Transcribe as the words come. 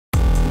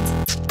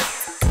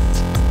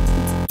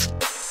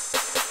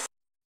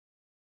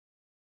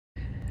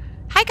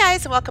Hi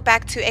guys, and welcome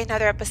back to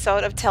another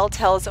episode of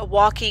Telltale's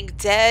Walking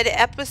Dead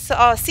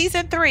episode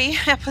season 3,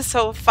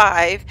 episode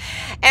 5.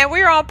 And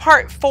we're on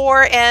part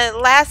 4, and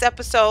last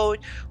episode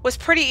was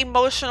pretty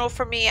emotional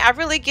for me. I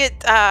really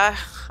get I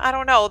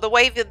don't know, the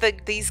way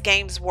that these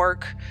games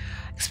work,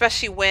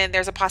 especially when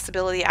there's a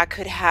possibility I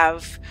could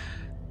have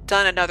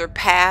done another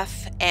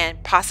path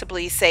and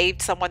possibly saved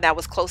someone that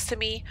was close to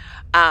me.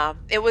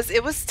 It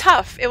was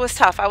tough. It was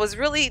tough. I was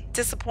really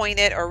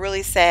disappointed or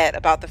really sad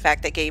about the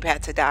fact that Gabe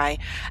had to die.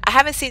 I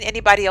haven't seen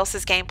anybody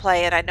else's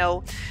gameplay, and I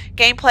know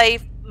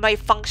gameplay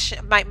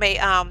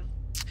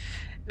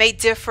may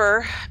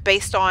differ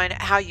based on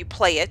how you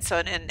play it, so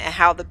and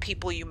how the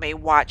people you may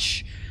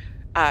watch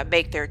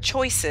make their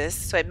choices.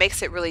 So it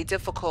makes it really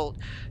difficult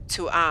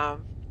to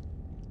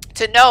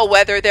know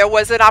whether there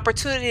was an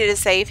opportunity to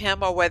save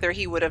him or whether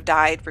he would have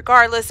died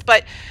regardless.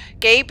 But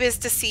Gabe is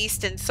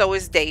deceased, and so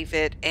is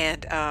David.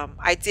 And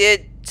I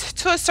did,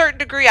 to a certain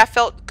degree, I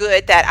felt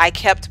good that I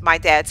kept my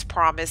dad's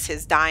promise.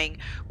 His dying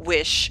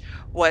wish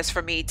was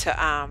for me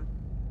to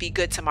be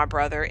good to my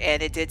brother,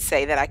 and it did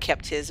say that I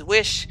kept his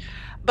wish.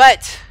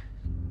 But,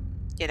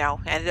 you know,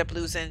 I ended up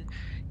losing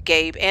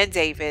Gabe and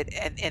David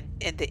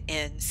in the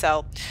end.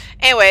 So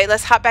anyway,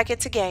 let's hop back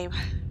into game.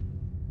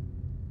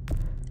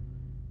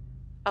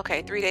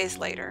 Okay, 3 days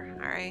later.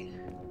 All right.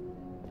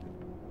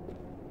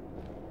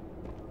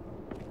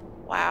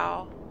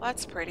 Wow,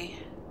 that's pretty.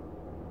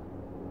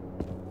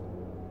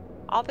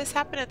 All this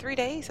happened in 3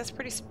 days. That's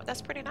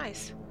pretty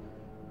nice.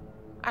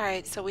 All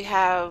right, so we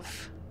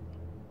have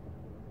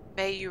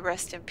 "May you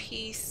rest in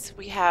peace."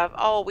 We have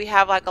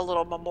like a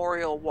little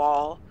memorial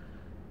wall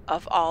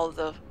of all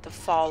the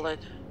fallen.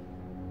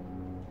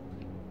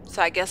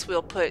 So I guess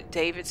we'll put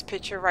David's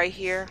picture right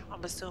here.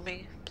 I'm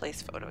assuming.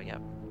 Place photo.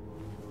 Yep.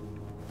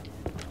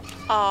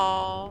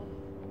 Oh.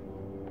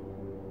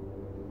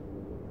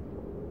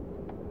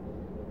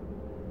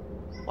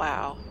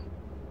 Wow.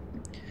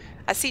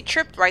 I see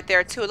Trip right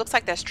there too. It looks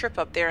like that's Trip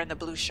up there in the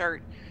blue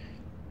shirt.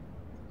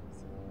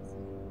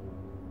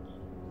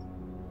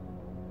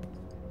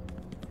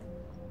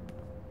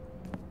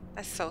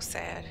 That's so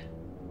sad.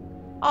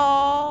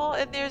 Oh,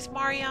 and there's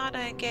Mariana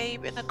and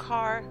Gabe in the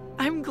car.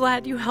 I'm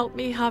glad you helped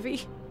me,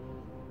 Javi.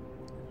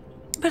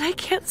 But I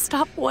can't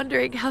stop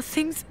wondering how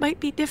things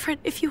might be different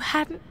if you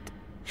hadn't.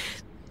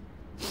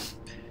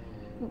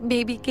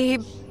 Maybe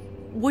Gabe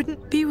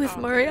wouldn't be with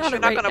Mariana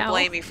right now. You're not gonna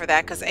blame me for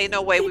that, because ain't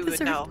no way we would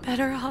know.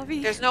 Better,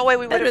 Javi. There's no way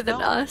we would have known.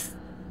 Better than us.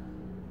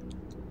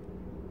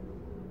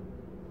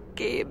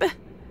 Gabe,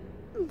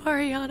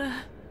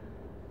 Mariana.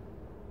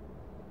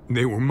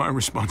 They were my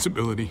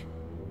responsibility.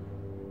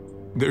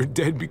 They're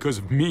dead because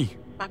of me.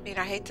 I mean,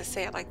 I hate to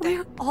say it like that.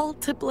 We're all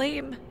to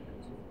blame,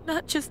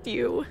 not just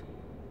you.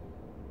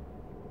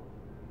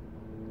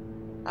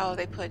 Oh,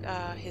 they put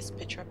his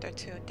picture up there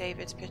too,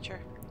 David's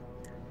picture.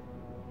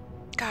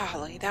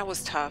 Golly, that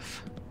was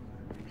tough.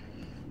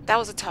 That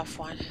was a tough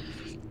one.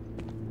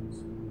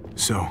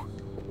 So,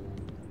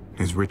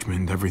 is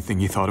Richmond everything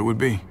you thought it would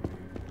be?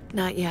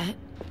 Not yet.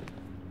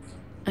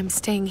 I'm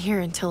staying here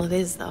until it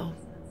is, though.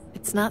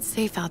 It's not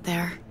safe out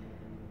there.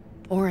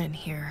 Or in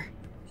here.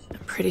 I'm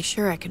pretty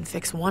sure I can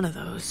fix one of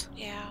those.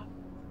 Yeah.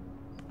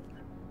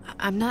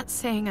 I'm not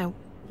saying I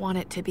want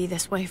it to be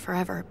this way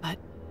forever, but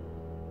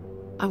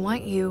I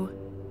want you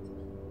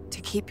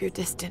to keep your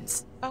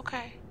distance.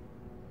 Okay.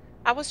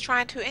 I was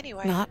trying to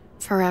anyway. Not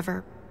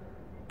forever,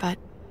 but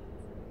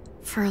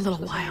for a little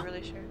while. Are you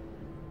really sure?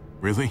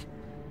 Really?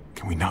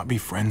 Can we not be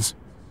friends?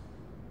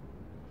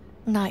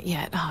 Not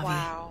yet, Javi.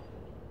 Wow.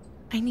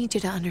 I need you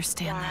to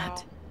understand Wow.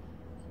 that.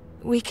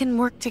 We can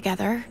work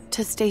together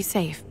to stay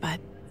safe, but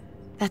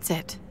that's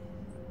it.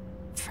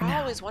 For I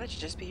now. always wanted to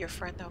just be your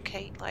friend though,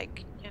 Kate.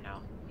 Like, you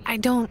know. I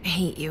don't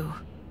hate you,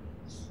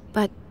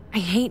 but I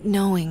hate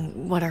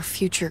knowing what our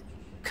future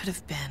could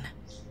have been.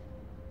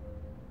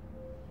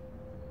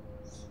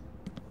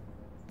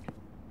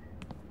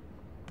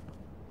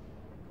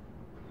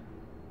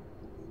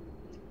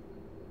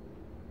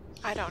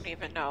 I don't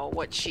even know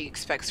what she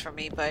expects from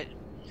me, but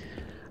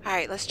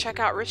alright, let's check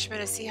out Richmond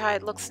and see how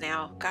it looks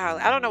now.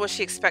 God, I don't know what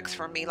she expects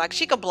from me. Like,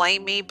 she could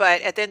blame me,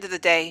 but at the end of the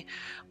day,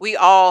 we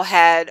all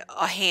had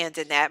a hand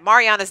in that.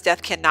 Mariana's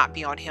death cannot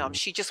be on him.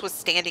 She just was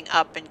standing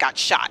up and got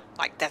shot.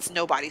 Like, that's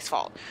nobody's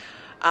fault.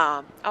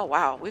 Oh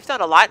wow, we've done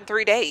a lot in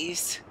 3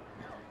 days.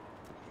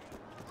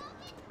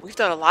 We've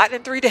done a lot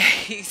in 3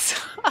 days.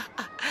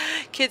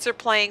 Kids are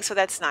playing, so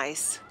that's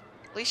nice.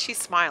 At least she's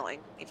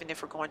smiling, even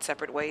if we're going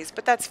separate ways,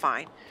 but that's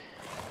fine.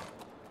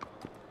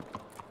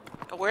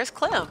 Where's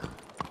Clem?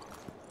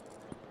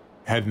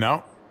 Heading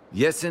out?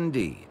 Yes,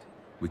 indeed.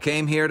 We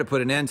came here to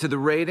put an end to the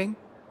raiding.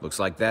 Looks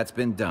like that's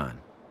been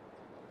done.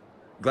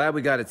 Glad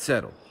we got it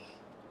settled.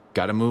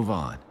 Gotta move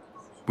on.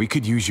 We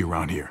could use you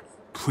around here.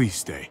 Please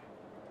stay.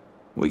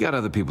 We got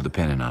other people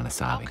depending on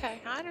us, Javi.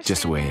 Okay, I understand.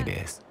 Just the way that.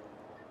 it is.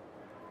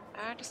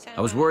 I understand.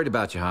 I was that. worried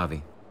about you,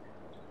 Javi.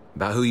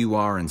 About who you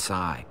are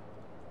inside.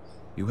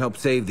 You helped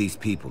save these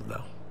people,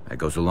 though. That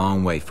goes a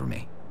long way for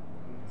me.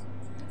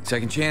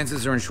 Second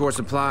chances are in short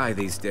supply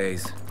these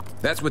days.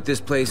 That's what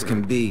this place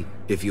can be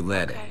if you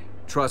let it.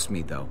 Trust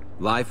me, though.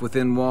 Life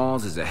within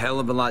walls is a hell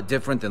of a lot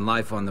different than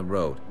life on the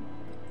road.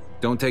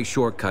 Don't take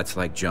shortcuts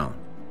like Joan.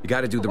 You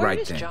gotta do the right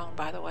thing. Where is Joan,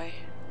 by the way?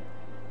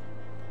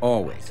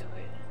 Always.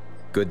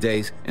 Good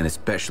days, and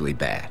especially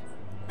bad.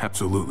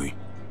 Absolutely.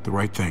 The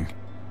right thing.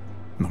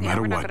 No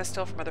matter we're not what. gonna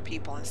steal from other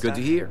people and stuff. Good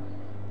to hear.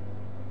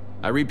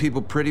 I read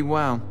people pretty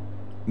well.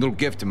 Little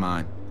gift of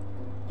mine.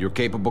 You're a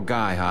capable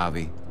guy,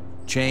 Javi.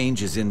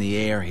 Change is in the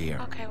air here.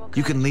 Okay, well,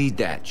 You good. can lead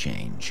that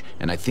change,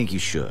 and I think you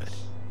should.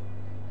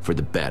 For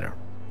the better.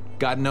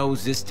 God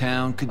knows this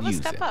town could Let's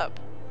use step it. up.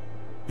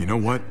 You know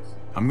what?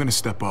 I'm gonna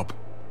step up.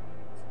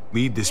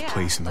 Lead this Yeah,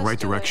 place in the let's right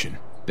do it. direction.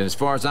 Then as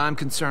far as I'm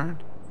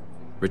concerned,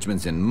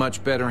 Richmond's in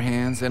much better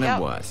hands than Yep,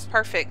 it was.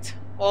 perfect.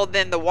 Well,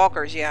 then the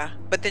walkers, yeah.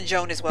 But then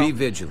Joan as well. Be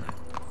vigilant.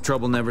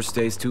 Trouble never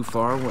stays too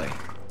far away.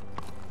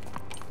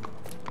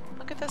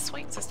 Look at the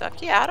swings and stuff.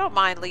 Yeah, I don't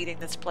mind leading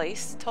this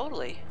place.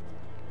 Totally.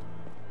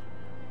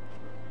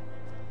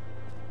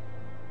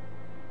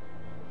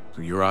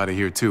 So you're out of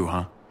here too,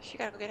 huh? She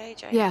gotta go get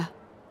AJ. Yeah.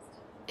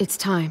 It's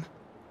time.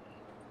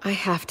 I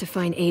have to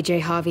find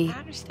AJ, Javi. I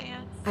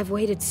understand. I've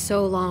waited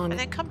so long. And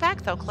then come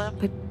back, though, Clem.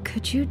 But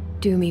could you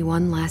do me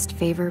one last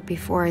favor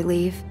before I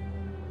leave?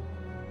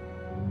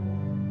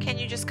 Can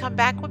you just come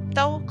back,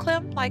 though,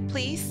 Clem? Like,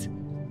 please?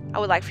 I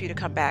would like for you to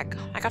come back.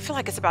 Like, I feel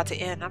like it's about to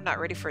end. I'm not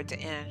ready for it to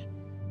end.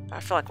 I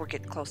feel like we're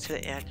getting close to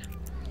the end.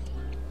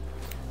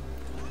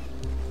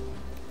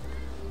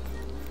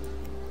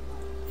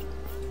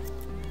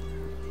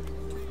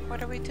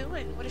 What are we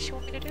doing? What does she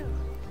want me to do?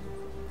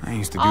 I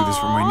used to do this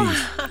for my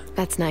niece.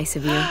 That's nice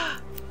of you.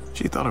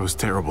 She thought I was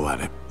terrible at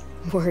it.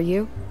 Were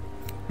you?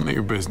 None of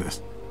your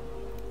business.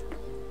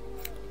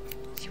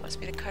 She wants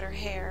me to cut her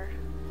hair.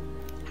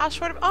 How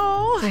short of...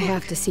 Oh! I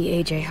have to see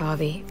AJ,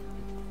 Javi.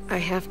 I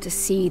have to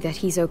see that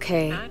he's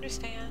okay. I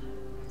understand.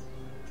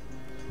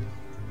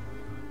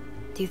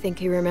 Do you think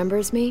he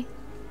remembers me?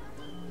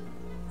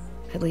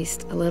 At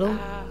least a little?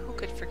 Who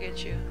could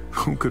forget you?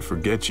 Who could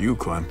forget you,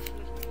 Clem?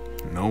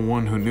 No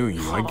one who knew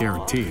you, I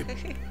guarantee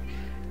it.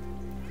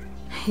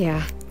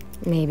 Yeah,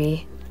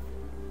 maybe.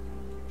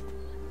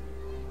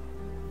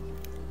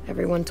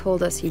 Everyone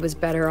told us he was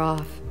better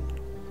off.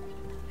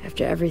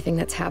 After everything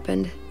that's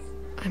happened,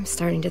 I'm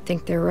starting to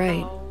think they're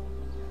right. Oh,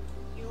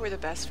 you were the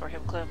best for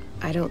him, Clem.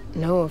 I don't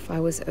know if I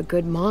was a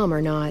good mom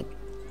or not.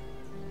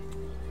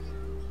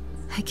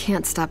 I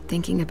can't stop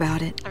thinking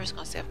about it. I'm just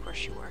gonna say, of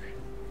course you were.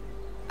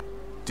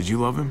 Did you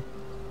love him?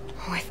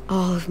 With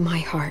all of my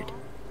heart.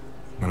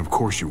 And of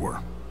course you were.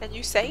 And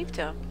you saved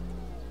him.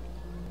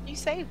 You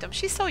saved him.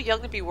 She's so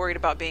young to be worried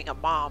about being a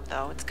mom,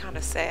 though. It's kind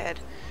of sad.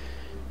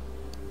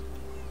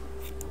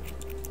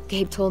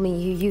 Gabe told me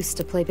you used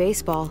to play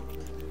baseball.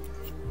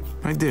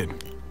 I did.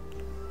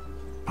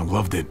 I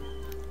loved it.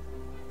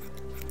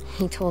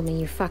 He told me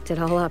you fucked it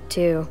all up,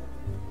 too.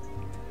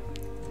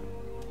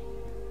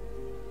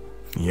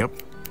 Yep.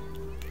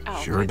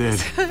 Oh, Sure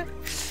goodness. did.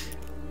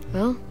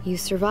 Well, you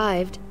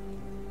survived,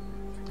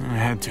 I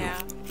had to.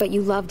 Yeah. but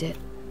you loved it.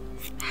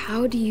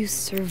 How do you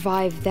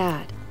survive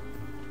that?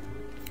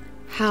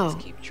 How? Just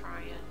keep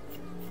trying.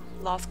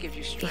 Loss gives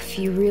you strength. If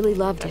you really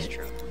loved That's it,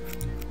 true.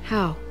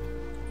 how?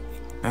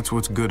 That's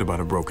what's good about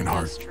a broken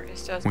heart. That's true.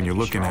 It does When make you're you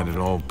looking at it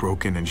stronger. all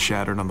broken and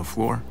shattered on the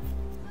floor,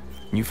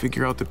 you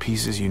figure out the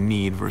pieces you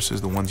need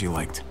versus the ones you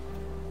liked.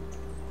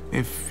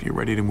 If you're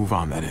ready to move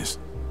on, that is.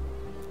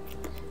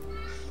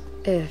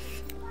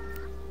 If.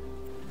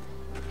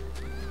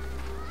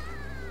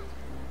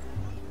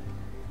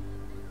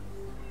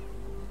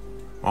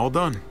 All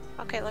done.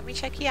 Okay, let me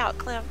check you out,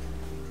 Clem.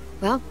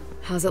 Well,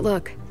 how's it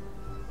look?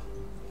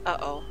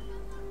 Uh-oh.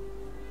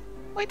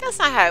 Wait, that's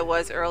not how it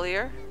was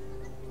earlier.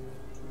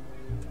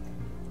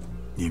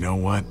 You know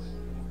what?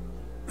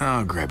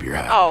 I'll grab your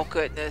hat. Oh,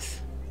 goodness.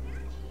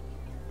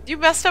 You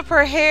messed up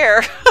her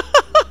hair.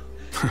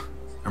 I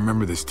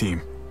remember this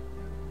team.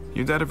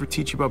 Your dad ever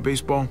teach you about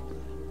baseball?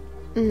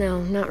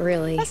 No, not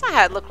really. That's not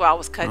how it looked while I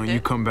was Oh, cutting you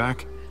it. come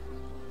back,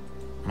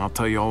 and I'll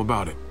tell you all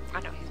about it. I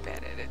know he's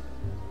bad at it.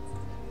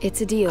 It's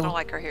a I don't deal.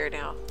 like her hair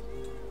now.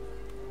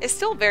 It's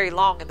still very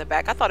long in the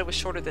back. I thought it was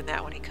shorter than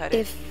that when he cut it.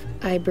 If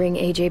I bring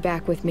AJ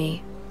back with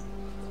me,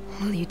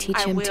 will you teach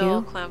I him will,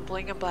 too? Clem.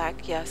 Bling him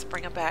back. Yes,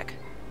 bring him back.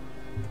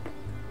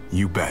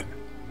 You bet.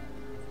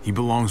 He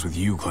belongs with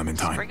you, Just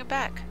Clementine. bring him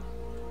back.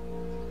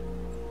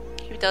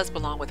 He does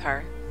belong with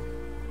her.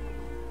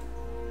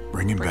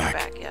 Bring him Bring back.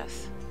 him back,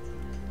 yes.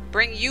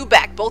 Bring you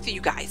back, both of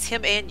you guys.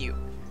 Him and you.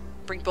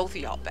 Bring both of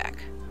y'all back.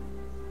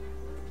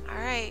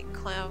 Alright,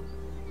 Clem.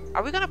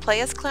 Are we going to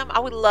play as Clem? I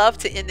would love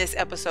to end this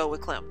episode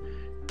with Clem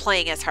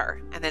playing as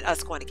her and then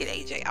us going to get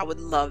AJ. I would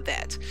love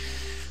that.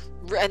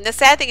 And the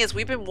sad thing is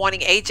we've been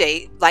wanting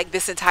AJ like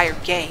this entire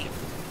game.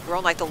 We're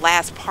on like the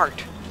last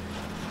part.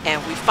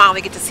 And we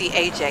finally get to see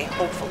AJ,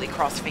 hopefully,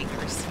 cross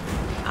fingers.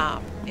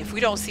 If we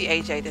don't see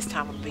AJ this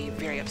time, I'm going to be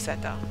very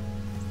upset though.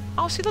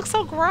 Oh, she looks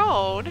so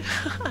grown.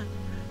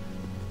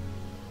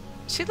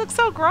 She looks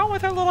so grown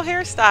with her little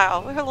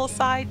hairstyle, with her little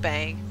side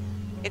bang.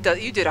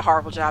 You did a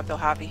horrible job though,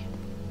 Javi.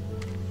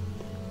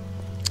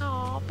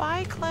 Oh,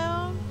 bye,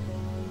 Clem.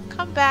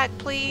 Come back,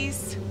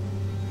 please.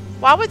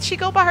 Why would she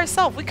go by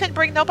herself? We couldn't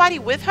bring nobody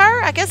with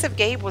her? I guess if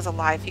Gabe was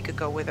alive, he could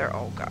go with her.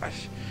 Oh,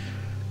 gosh.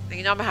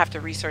 You know, I'm going to have to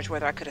research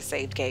whether I could have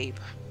saved Gabe.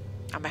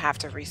 I'm going to have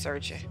to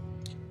research it.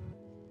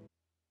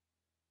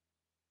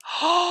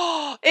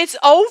 Oh, it's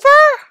over?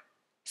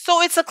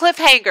 So it's a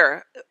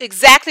cliffhanger.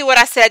 Exactly what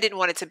I said I didn't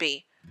want it to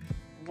be.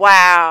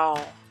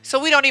 Wow. So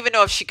we don't even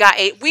know if she got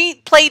we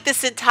played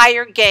this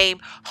entire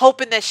game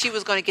hoping that she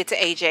was going to get to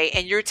AJ,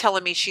 and you're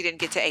telling me she didn't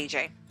get to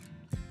AJ.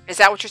 Is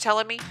that what you're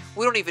telling me?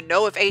 We don't even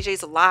know if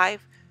AJ's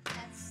alive?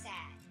 That's sad.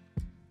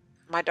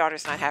 My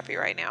daughter's not happy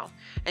right now.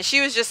 And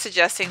she was just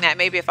suggesting that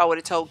maybe if I would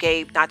have told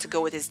Gabe not to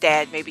go with his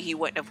dad, maybe he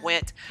wouldn't have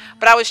went.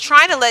 But I was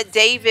trying to let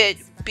David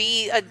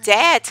be a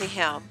dad to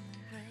him,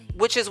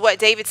 which is what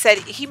David said.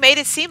 He made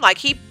it seem like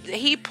he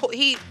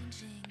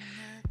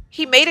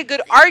made a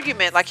good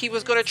argument, like he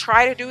was going to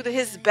try to do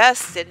his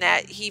best, and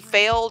that he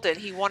failed and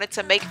he wanted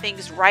to make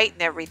things right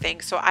and everything.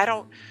 So I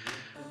don't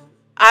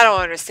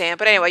understand.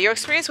 But anyway, your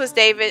experience with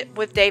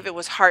David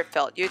was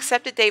heartfelt. You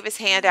accepted David's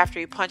hand after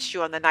he punched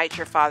you on the night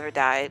your father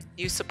died.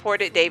 You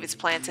supported David's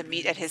plan to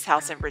meet at his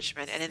house in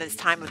Richmond, and in his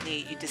time of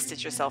need, you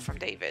distanced yourself from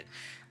David.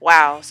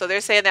 Wow. So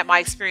they're saying that my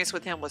experience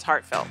with him was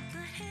heartfelt.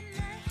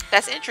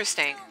 That's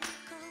interesting.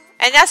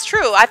 And that's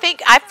true. I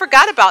think I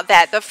forgot about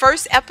that. The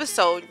first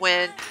episode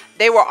when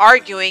they were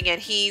arguing and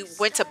he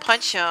went to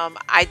punch him,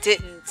 I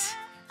didn't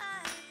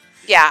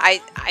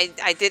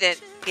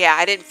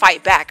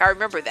fight back. I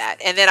remember that.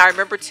 And then I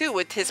remember too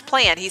with his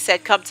plan. He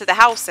said, come to the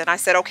house. And I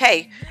said,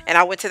 okay. And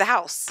I went to the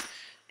house.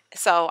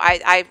 So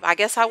I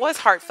guess I was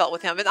heartfelt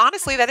with him. And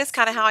honestly, that is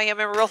kind of how I am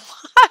in real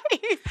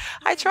life.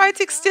 I tried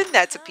to extend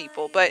that to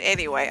people. But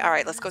anyway, all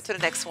right, let's go to the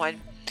next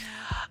one.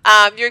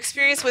 Your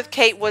experience with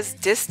Kate was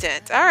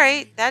distant. All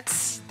right,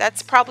 that's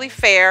probably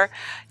fair.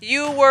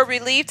 You were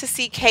relieved to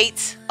see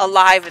Kate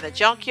alive in the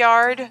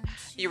junkyard.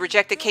 You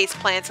rejected Kate's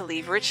plan to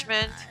leave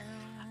Richmond.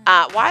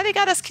 Why they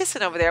got us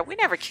kissing over there? We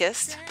never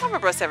kissed. I don't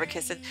remember us ever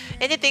kissing.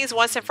 Anything's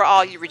once and for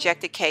all. You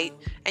rejected Kate,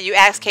 and you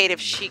asked Kate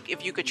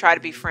if you could try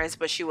to be friends,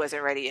 but she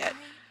wasn't ready yet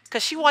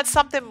because she wants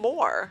something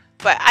more.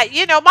 But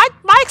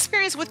my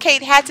experience with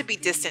Kate had to be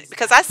distant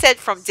because I said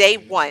from day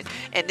one,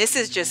 and this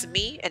is just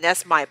me, and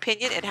that's my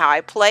opinion and how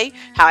I play,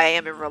 how I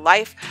am in real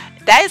life.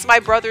 That is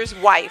my brother's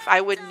wife. I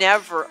would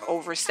never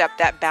overstep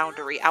that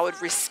boundary. I would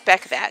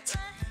respect that.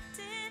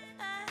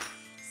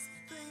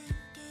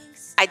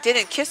 I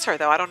didn't kiss her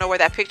though. I don't know where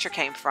that picture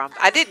came from.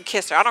 I didn't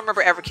kiss her. I don't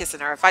remember ever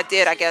kissing her. If I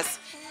did, I guess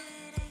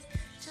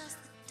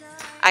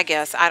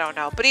I don't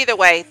know. But either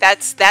way,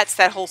 that's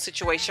that whole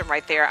situation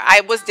right there.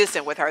 I was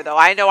distant with her though.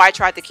 I know I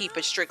tried to keep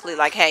it strictly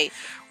like, hey,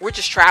 we're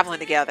just traveling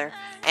together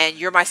and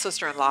you're my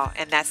sister-in-law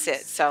and that's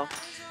it. So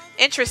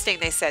interesting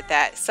they said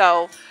that.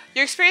 So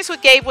your experience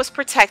with Gabe was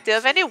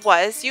protective, and it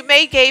was. You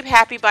made Gabe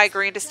happy by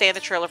agreeing to stay in the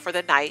trailer for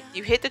the night.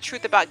 You hid the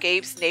truth about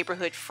Gabe's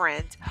neighborhood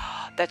friend.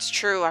 That's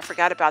true. I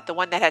forgot about the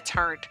one that had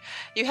turned.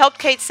 You helped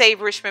Kate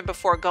save Richmond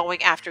before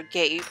going after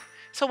Gabe.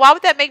 So why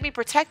would that make me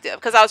protective?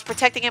 Because I was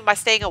protecting him by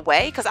staying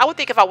away? Because I would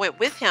think if I went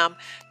with him,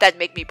 that'd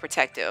make me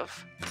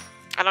protective.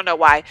 I don't know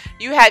why.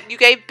 You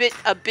gave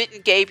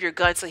bitten Gabe your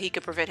gun so he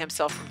could prevent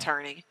himself from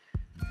turning.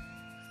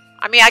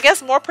 I mean, I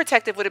guess more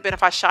protective would have been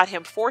if I shot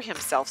him for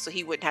himself so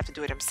he wouldn't have to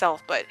do it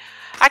himself. But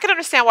I can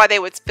understand why they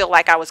would feel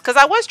like I was, because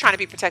I was trying to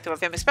be protective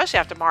of him, especially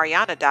after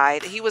Mariana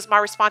died. He was my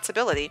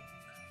responsibility.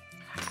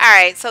 All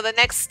right, so the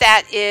next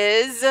stat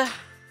is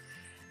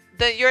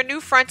your new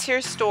frontier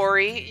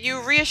story.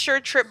 You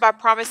reassured Tripp by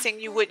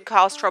promising you wouldn't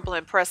cause trouble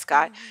in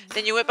Prescott.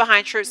 Then you went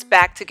behind Tripp's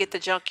back to get the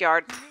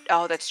junkyard.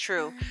 Oh, that's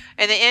true.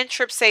 In the end,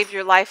 Tripp saved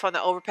your life on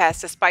the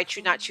overpass despite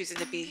you not choosing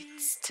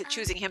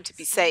him to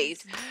be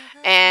saved.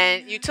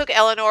 And you took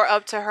Eleanor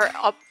up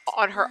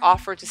on her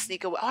offer to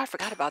sneak away. Oh, I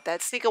forgot about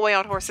that. Sneak away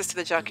on horses to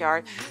the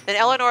junkyard. Then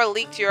Eleanor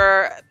leaked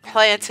your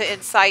plan to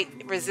incite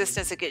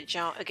resistance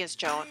against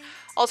Joan.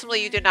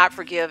 Ultimately, you did not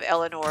forgive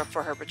Eleanor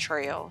for her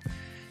betrayal.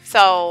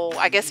 So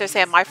I guess they're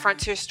saying my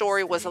frontier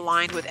story was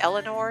aligned with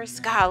Eleanor's.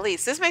 Golly,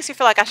 so this makes me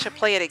feel like I should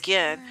play it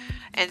again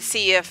and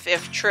see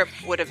if Tripp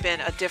would have been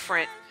a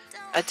different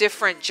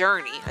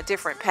journey, a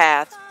different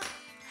path.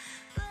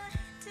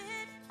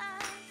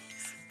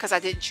 Because I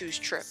didn't choose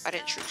Tripp. I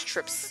didn't choose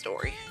Tripp's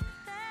story.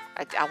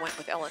 I went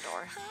with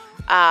Eleanor.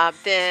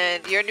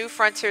 Then your new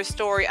frontier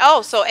story.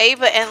 Oh, so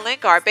Ava and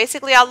Lingard.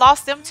 Basically, I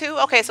lost them too.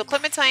 Okay, so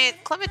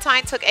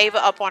Clementine took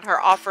Ava up on her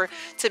offer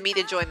to meet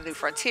and join the new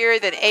frontier.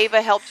 Then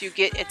Ava helped you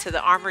get into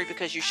the armory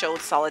because you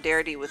showed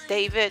solidarity with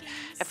David.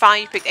 And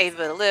finally, you picked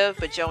Ava to live,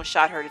 but Joan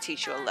shot her to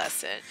teach you a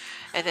lesson.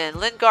 And then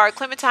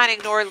Clementine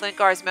ignored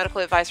Lingard's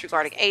medical advice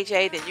regarding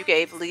AJ. Then you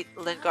gave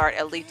Lingard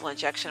a lethal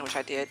injection, which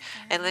I did.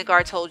 And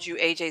Lingard told you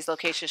AJ's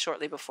location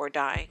shortly before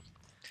dying.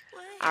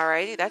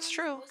 Alrighty, that's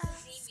true.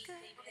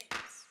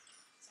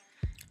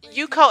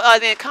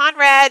 Then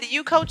Conrad,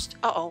 you coached.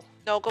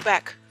 No, go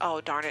back. Oh,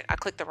 darn it. I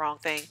clicked the wrong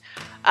thing.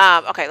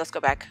 Okay, let's go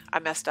back. I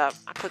messed up.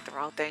 I clicked the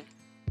wrong thing.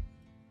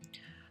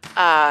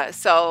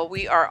 So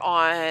we are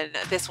on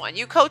this one.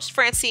 You coached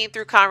Francine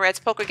through Conrad's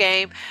poker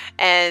game,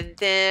 and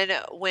then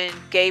when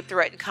Gabe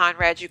threatened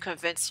Conrad, you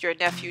convinced your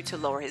nephew to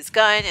lower his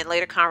gun, and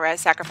later Conrad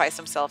sacrificed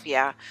himself.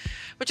 Yeah,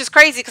 which is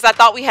crazy because I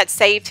thought we had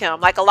saved him.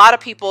 Like a lot of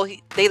people,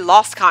 they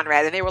lost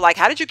Conrad, and they were like,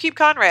 "How did you keep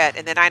Conrad?"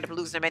 And then I ended up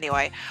losing him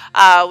anyway.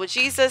 With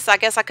Jesus, I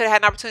guess I could have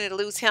had an opportunity to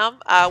lose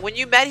him. When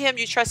you met him,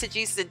 you trusted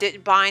Jesus and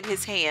didn't bind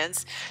his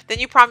hands. Then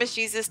you promised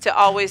Jesus to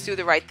always do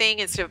the right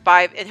thing and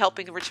survive, and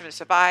helping Richmond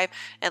survive.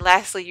 And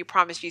lastly, you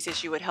promised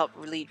Jesus you would help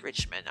lead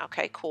Richmond.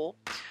 Okay, cool.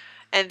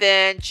 And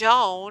then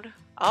Joan.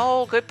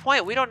 Oh, good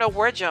point. We don't know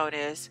where Joan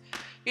is.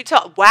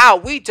 Wow,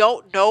 we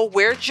don't know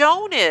where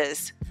Joan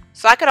is.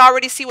 So I could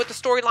already see what the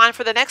storyline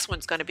for the next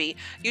one's going to be.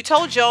 You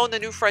told Joan the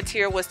New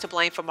Frontier was to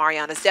blame for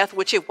Mariana's death,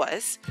 which it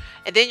was.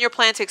 And then your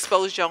plan to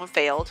expose Joan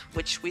failed,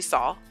 which we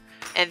saw.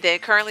 And then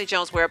currently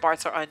Joan's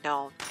whereabouts are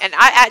unknown. And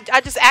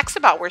I just asked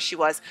about where she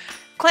was.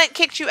 Clint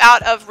kicked you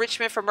out of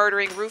Richmond for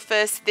murdering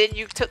Rufus. Then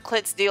you took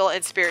Clint's deal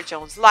and spared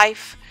Joan's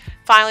life.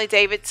 Finally,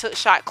 David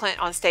shot Clint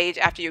on stage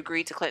after you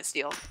agreed to Clint's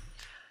deal.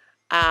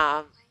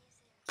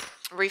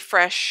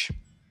 Refresh,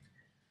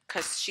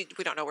 because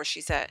we don't know where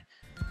she's at.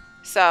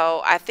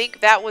 So I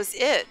think that was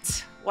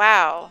it.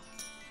 Wow.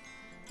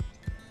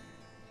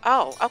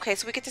 Oh, okay.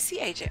 So we get to see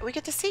AJ. We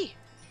get to see.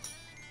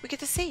 We get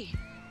to see.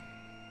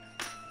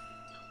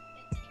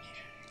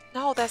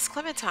 No, that's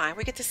Clementine.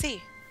 We get to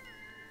see.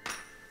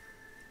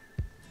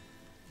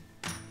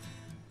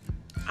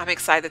 I'm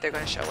excited they're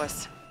going to show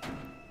us.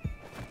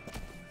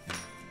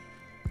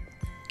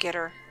 Get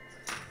her.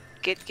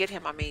 Get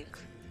him, I mean.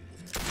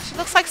 She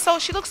looks like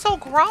she looks so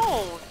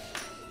grown.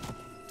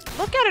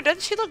 Look at her.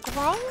 Doesn't she look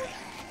grown?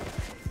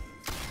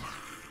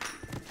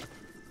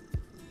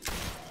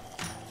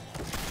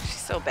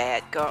 She's so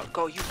bad.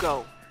 Go, you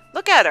go.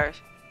 Look at her.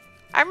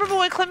 I remember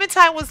when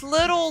Clementine was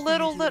little.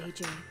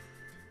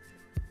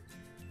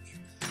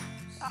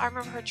 I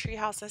remember her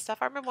treehouse and stuff.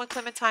 I remember when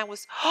Clementine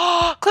was...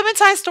 Oh,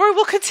 Clementine's story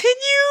will continue.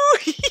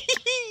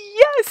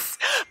 Yes.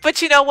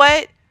 But you know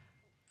what?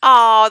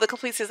 Oh, the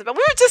complete season. We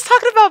were just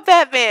talking about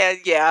Batman.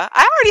 Yeah,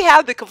 I already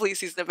have the complete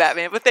season of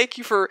Batman, but thank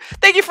you for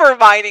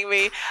reminding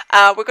me.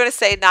 We're going to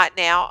say not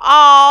now.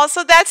 Oh,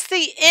 so that's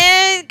the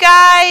end,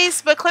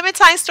 guys. But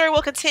Clementine's story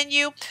will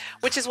continue,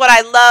 which is what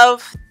I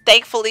love,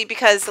 thankfully,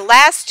 because the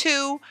last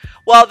two...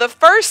 Well, the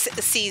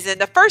first season,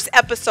 the first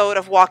episode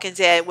of Walking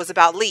Dead was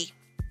about Lee.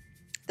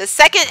 The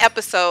second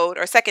episode,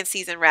 or second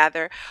season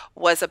rather,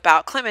 was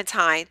about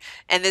Clementine.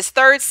 And this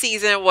third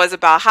season was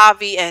about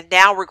Javi. And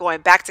now we're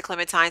going back to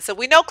Clementine. So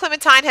we know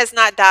Clementine has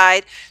not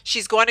died.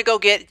 She's going to go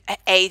get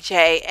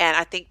AJ. And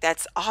I think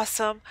that's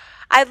awesome.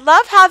 I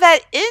love how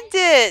that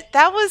ended.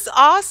 That was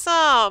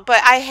awesome.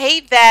 But I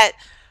hate that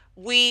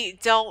we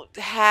don't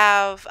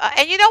have...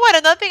 and you know what?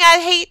 Another thing I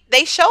hate,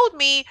 they showed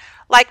me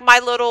like my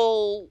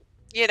little,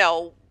 you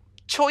know,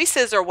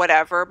 choices or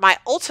whatever, my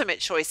ultimate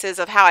choices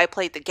of how I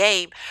played the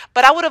game,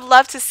 but I would have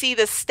loved to see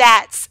the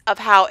stats of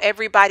how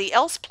everybody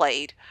else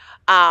played.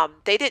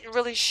 They didn't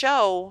really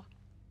show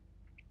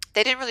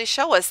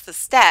us the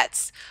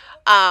stats.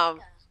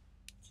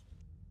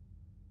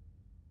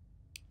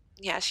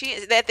 Yeah,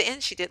 at the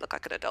end she did look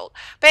like an adult.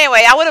 But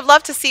anyway, I would have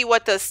loved to see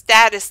what the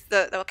status,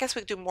 I guess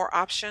we could do more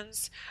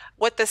options.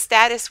 What the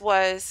status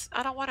was.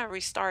 I don't want to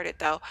restart it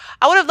though.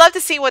 I would have loved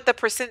to see what the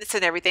percents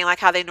and everything, like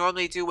how they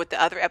normally do with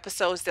the other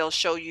episodes. They'll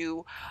show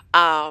you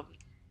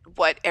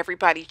what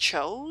everybody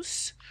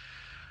chose.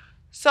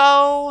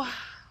 So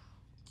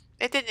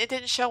it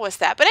didn't show us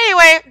that. But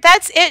anyway,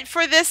 that's it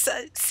for this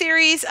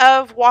series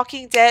of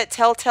Walking Dead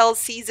Telltale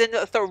Season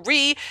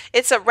 3.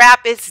 It's a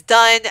wrap. It's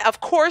done.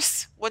 Of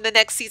course, when the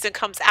next season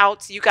comes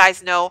out, you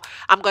guys know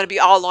I'm going to be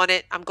all on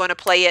it. I'm going to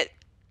play it.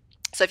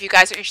 So if you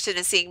guys are interested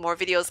in seeing more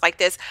videos like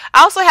this,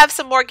 I also have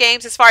some more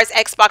games as far as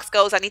Xbox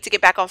goes. I need to get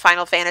back on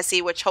Final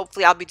Fantasy, which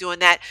hopefully I'll be doing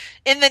that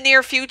in the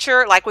near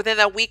future, like within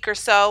a week or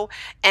so.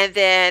 And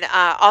then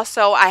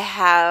also I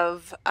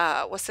have,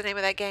 what's the name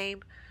of that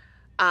game?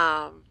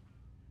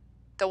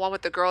 The one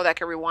with the girl that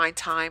can rewind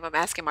time. I'm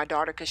asking my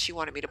daughter because she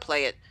wanted me to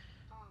play it.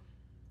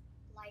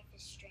 Life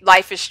is Strange.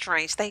 Life is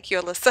Strange. Thank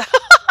you, Alyssa.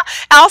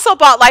 I also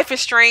bought Life is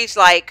Strange,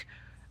 like,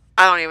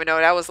 I don't even know.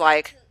 That was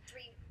like... 2,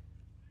 3,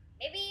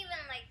 maybe even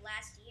like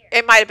last year.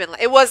 It might have been,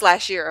 it was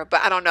last year,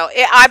 but I don't know.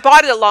 I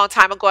bought it a long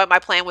time ago and my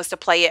plan was to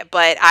play it,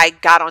 but I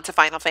got onto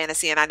Final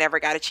Fantasy and I never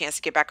got a chance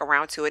to get back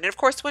around to it. And of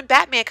course, when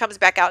Batman comes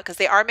back out, because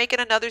they are making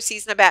another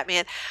season of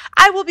Batman,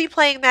 I will be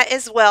playing that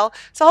as well.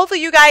 So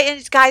hopefully you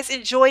guys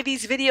enjoy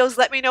these videos.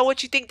 Let me know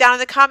what you think down in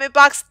the comment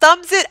box.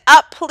 Thumbs it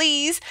up,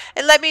 please.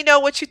 And let me know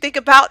what you think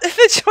about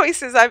the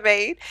choices I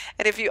made.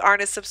 And if you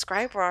aren't a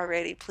subscriber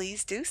already,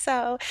 please do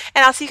so.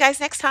 And I'll see you guys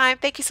next time.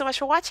 Thank you so much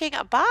for watching.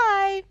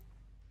 Bye.